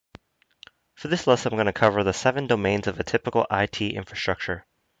For this lesson, I'm going to cover the 7 domains of a typical IT infrastructure.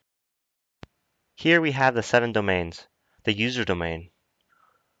 Here we have the 7 domains: the user domain,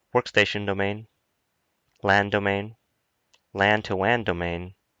 workstation domain, LAN domain, LAN to WAN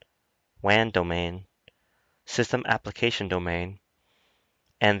domain, WAN domain, system application domain,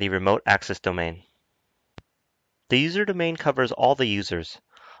 and the remote access domain. The user domain covers all the users,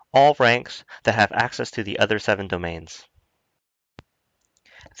 all ranks that have access to the other 7 domains.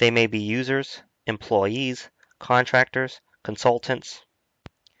 They may be users, employees, contractors, consultants.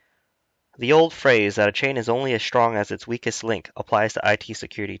 The old phrase that a chain is only as strong as its weakest link applies to IT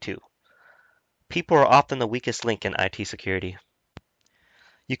security too. People are often the weakest link in IT security.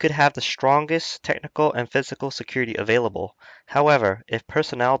 You could have the strongest technical and physical security available. However, if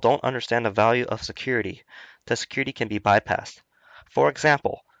personnel don't understand the value of security, the security can be bypassed. For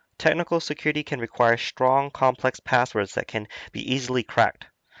example, technical security can require strong, complex passwords that can be easily cracked.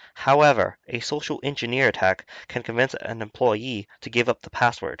 However, a social engineer attack can convince an employee to give up the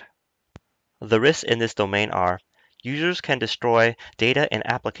password. The risks in this domain are: users can destroy data in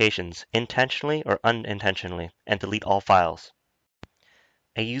applications intentionally or unintentionally and delete all files.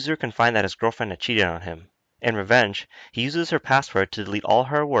 A user can find that his girlfriend had cheated on him. In revenge, he uses her password to delete all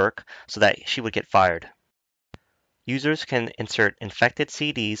her work so that she would get fired. Users can insert infected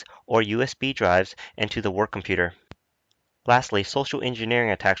CDs or USB drives into the work computer. Lastly, social engineering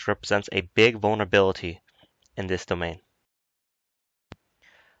attacks represents a big vulnerability in this domain.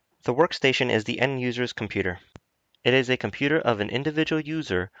 The workstation is the end user's computer. It is a computer of an individual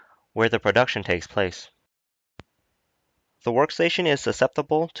user where the production takes place. The workstation is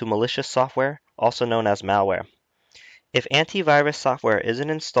susceptible to malicious software, also known as malware. If antivirus software isn't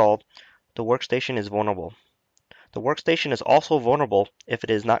installed, the workstation is vulnerable. The workstation is also vulnerable if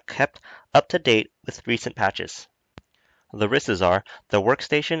it is not kept up to date with recent patches. The risks are: the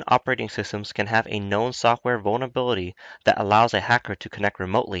workstation operating systems can have a known software vulnerability that allows a hacker to connect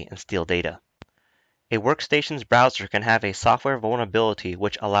remotely and steal data. A workstation's browser can have a software vulnerability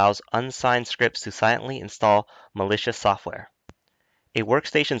which allows unsigned scripts to silently install malicious software. A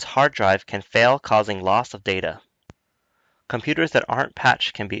workstation's hard drive can fail, causing loss of data. Computers that aren't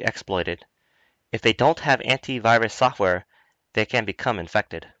patched can be exploited. If they don't have antivirus software, they can become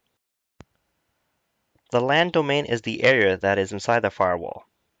infected. The LAN domain is the area that is inside the firewall.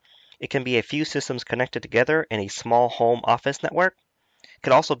 It can be a few systems connected together in a small home office network. It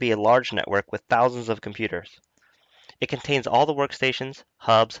could also be a large network with thousands of computers. It contains all the workstations,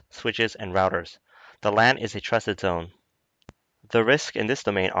 hubs, switches, and routers. The LAN is a trusted zone. The risks in this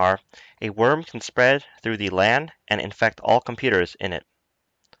domain are: a worm can spread through the LAN and infect all computers in it.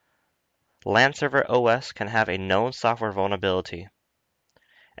 LAN server OS can have a known software vulnerability.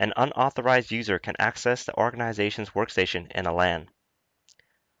 An unauthorized user can access the organization's workstation in a LAN.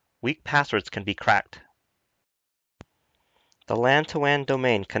 Weak passwords can be cracked. The LAN to WAN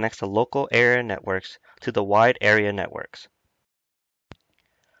domain connects the local area networks to the wide area networks.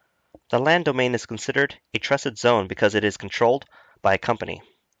 The LAN domain is considered a trusted zone because it is controlled by a company,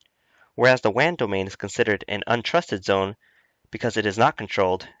 whereas the WAN domain is considered an untrusted zone because it is not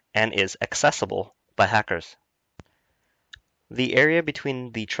controlled and is accessible by hackers. The area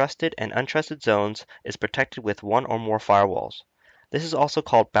between the trusted and untrusted zones is protected with one or more firewalls. This is also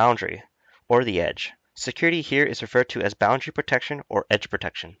called boundary, or the edge. Security here is referred to as boundary protection or edge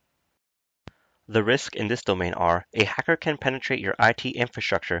protection. The risks in this domain are: a hacker can penetrate your IT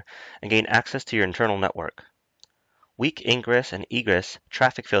infrastructure and gain access to your internal network. Weak ingress and egress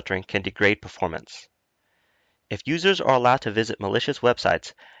traffic filtering can degrade performance. If users are allowed to visit malicious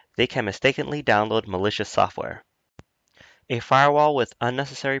websites, they can mistakenly download malicious software. A firewall with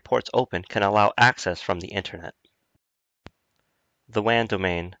unnecessary ports open can allow access from the internet. The WAN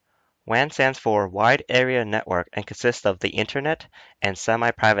domain. WAN stands for Wide Area Network and consists of the internet and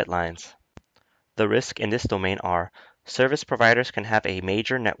semi-private lines. The risks in this domain are: service providers can have a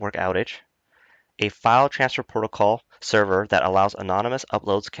major network outage. A file transfer protocol server that allows anonymous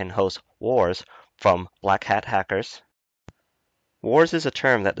uploads can host wars from black hat hackers. Wars is a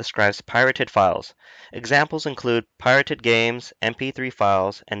term that describes pirated files. Examples include pirated games, MP3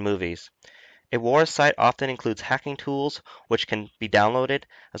 files, and movies. A war site often includes hacking tools which can be downloaded,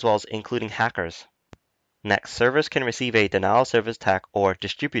 as well as including hackers. Next, servers can receive a denial of service attack or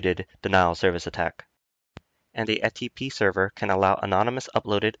distributed denial of service attack. And a FTP server can allow anonymous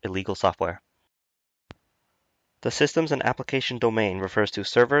uploaded illegal software. The systems and application domain refers to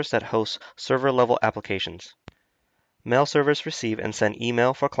servers that host server-level applications. Mail servers receive and send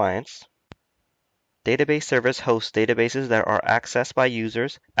email for clients. Database servers host databases that are accessed by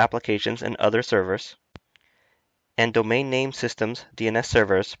users, applications, and other servers. And domain name systems, DNS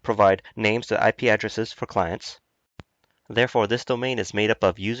servers, provide names to IP addresses for clients. Therefore, this domain is made up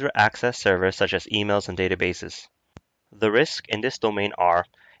of user access servers such as emails and databases. The risks in this domain are: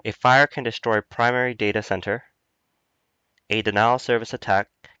 a fire can destroy primary data center, a denial of service attack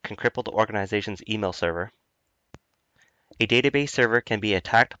can cripple the organization's email server, a database server can be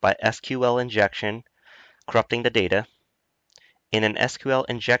attacked by SQL injection, corrupting the data. In an SQL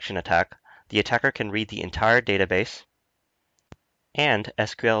injection attack, the attacker can read the entire database, and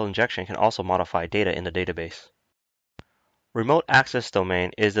SQL injection can also modify data in the database. Remote access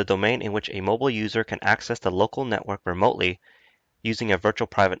domain is the domain in which a mobile user can access the local network remotely using a virtual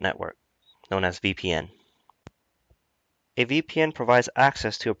private network, known as VPN. A VPN provides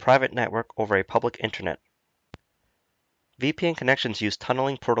access to a private network over a public internet. VPN connections use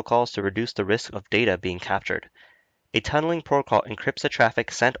tunneling protocols to reduce the risk of data being captured. A tunneling protocol encrypts the traffic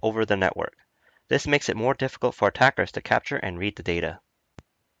sent over the network. This makes it more difficult for attackers to capture and read the data.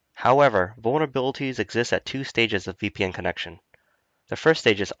 However, vulnerabilities exist at two stages of VPN connection. The first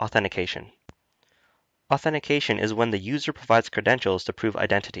stage is authentication. Authentication is when the user provides credentials to prove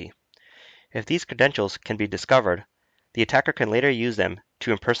identity. If these credentials can be discovered, the attacker can later use them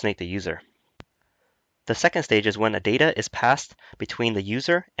to impersonate the user. The second stage is when the data is passed between the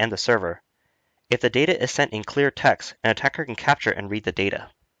user and the server. If the data is sent in clear text, an attacker can capture and read the data.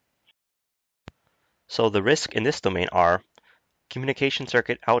 So the risks in this domain are: communication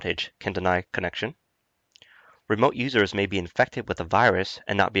circuit outage can deny connection. Remote users may be infected with a virus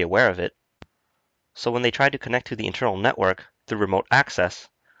and not be aware of it. So when they try to connect to the internal network through remote access,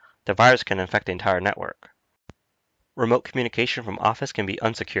 the virus can infect the entire network. Remote communication from office can be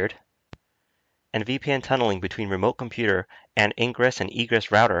unsecured. And VPN tunneling between remote computer and ingress and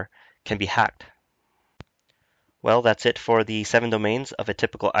egress router can be hacked. Well, that's it for the 7 domains of a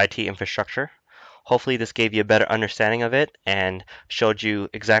typical IT infrastructure. Hopefully this gave you a better understanding of it and showed you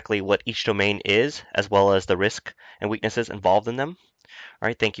exactly what each domain is, as well as the risk and weaknesses involved in them. All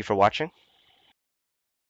right, thank you for watching.